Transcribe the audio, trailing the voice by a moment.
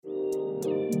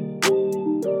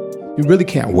You really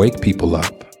can't wake people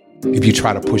up. If you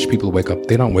try to push people to wake up,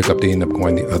 they don't wake up, they end up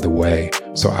going the other way.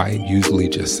 So I usually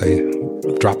just say,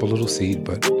 drop a little seed,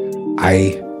 but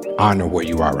I honor where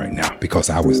you are right now because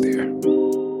I was there.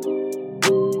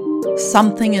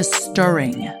 Something is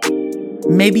stirring.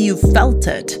 Maybe you felt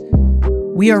it.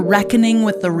 We are reckoning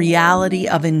with the reality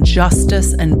of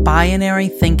injustice and binary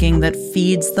thinking that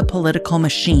feeds the political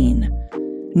machine.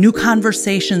 New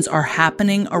conversations are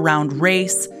happening around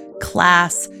race,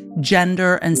 class,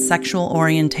 gender, and sexual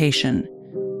orientation.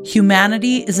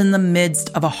 Humanity is in the midst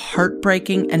of a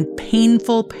heartbreaking and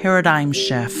painful paradigm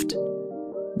shift.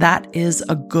 That is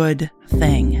a good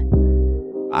thing.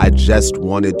 I just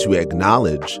wanted to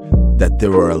acknowledge that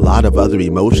there were a lot of other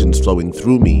emotions flowing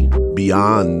through me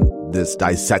beyond this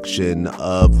dissection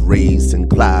of race and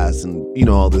class and,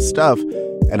 all this stuff.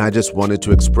 And I just wanted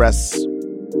to express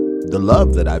the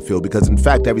love that I feel because, in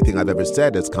fact, everything I've ever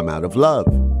said has come out of love.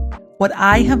 What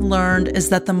I have learned is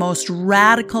that the most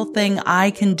radical thing I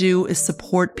can do is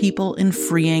support people in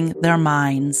freeing their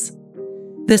minds.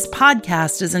 This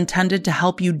podcast is intended to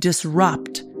help you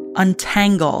disrupt,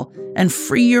 untangle, and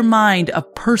free your mind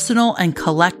of personal and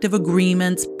collective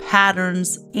agreements,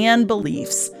 patterns, and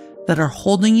beliefs that are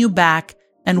holding you back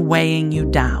and weighing you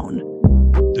down.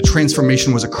 The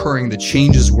transformation was occurring, the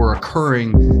changes were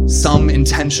occurring, some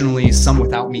intentionally, some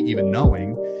without me even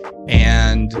knowing.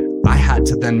 And I had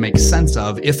to then make sense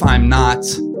of, if I'm not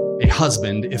a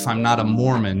husband, if I'm not a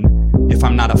Mormon, if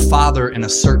I'm not a father in a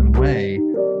certain way,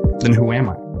 then who am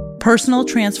I? Personal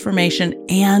transformation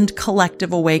and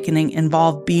collective awakening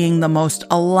involve being the most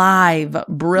alive,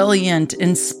 brilliant,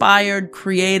 inspired,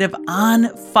 creative,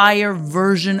 on-fire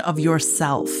version of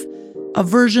yourself. A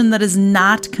version that is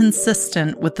not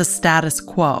consistent with the status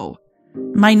quo.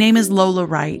 My name is Lola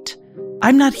Wright.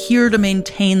 I'm not here to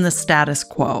maintain the status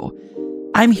quo.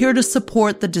 I'm here to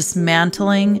support the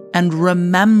dismantling and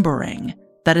remembering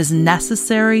that is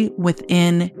necessary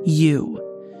within you.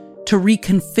 To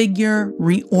reconfigure,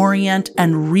 reorient,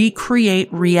 and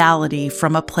recreate reality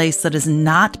from a place that is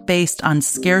not based on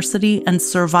scarcity and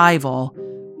survival,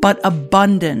 but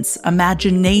abundance,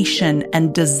 imagination,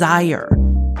 and desire.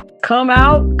 Come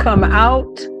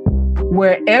out,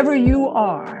 wherever you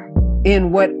are,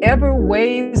 in whatever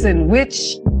ways in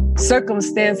which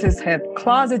circumstances have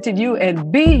closeted you,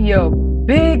 and be your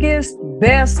biggest,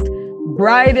 best,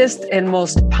 brightest, and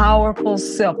most powerful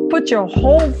self. Put your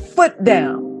whole foot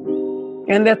down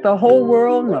and let the whole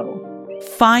world know.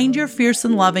 Find Your Fierce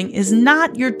and Loving is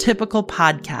not your typical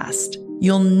podcast.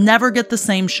 You'll never get the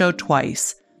same show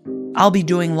twice. I'll be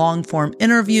doing long-form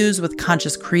interviews with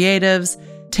conscious creatives,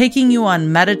 taking you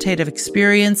on meditative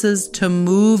experiences to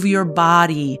move your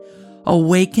body,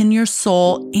 awaken your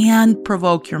soul, and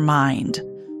provoke your mind.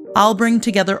 I'll bring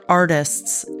together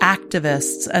artists,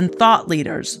 activists, and thought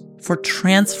leaders for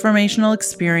transformational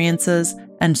experiences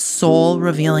and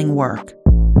soul-revealing work.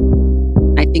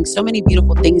 I think so many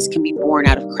beautiful things can be born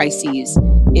out of crises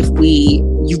if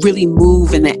you really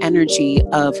move in the energy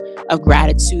of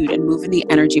gratitude and move in the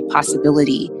energy of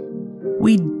possibility.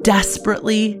 We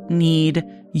desperately need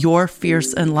your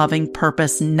fierce and loving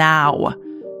purpose now,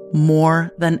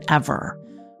 more than ever.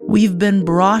 We've been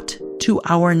brought to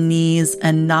our knees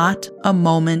and not a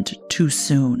moment too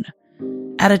soon.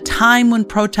 At a time when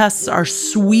protests are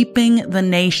sweeping the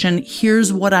nation,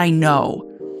 here's what I know.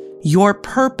 Your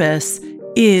purpose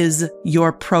is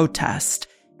your protest.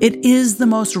 It is the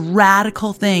most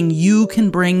radical thing you can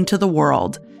bring to the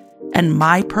world. And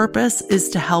my purpose is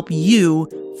to help you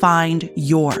find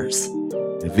yours.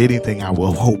 If anything, I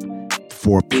will hope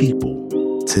for people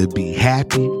to be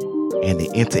happy and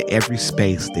to enter every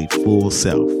space their full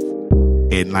self.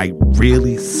 And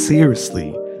really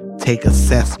seriously take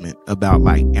assessment about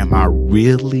am I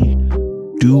really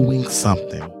doing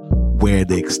something where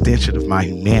the extension of my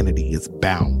humanity is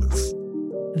boundless?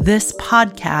 This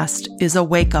podcast is a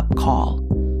wake-up call,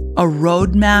 a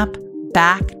roadmap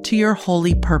back to your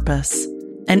holy purpose,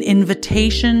 an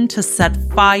invitation to set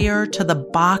fire to the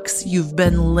box you've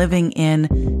been living in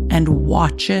and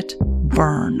watch it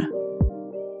burn.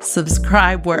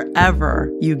 Subscribe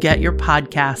wherever you get your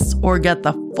podcasts or get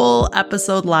the full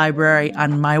episode library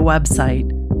on my website,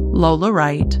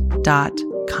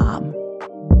 lolawright.com.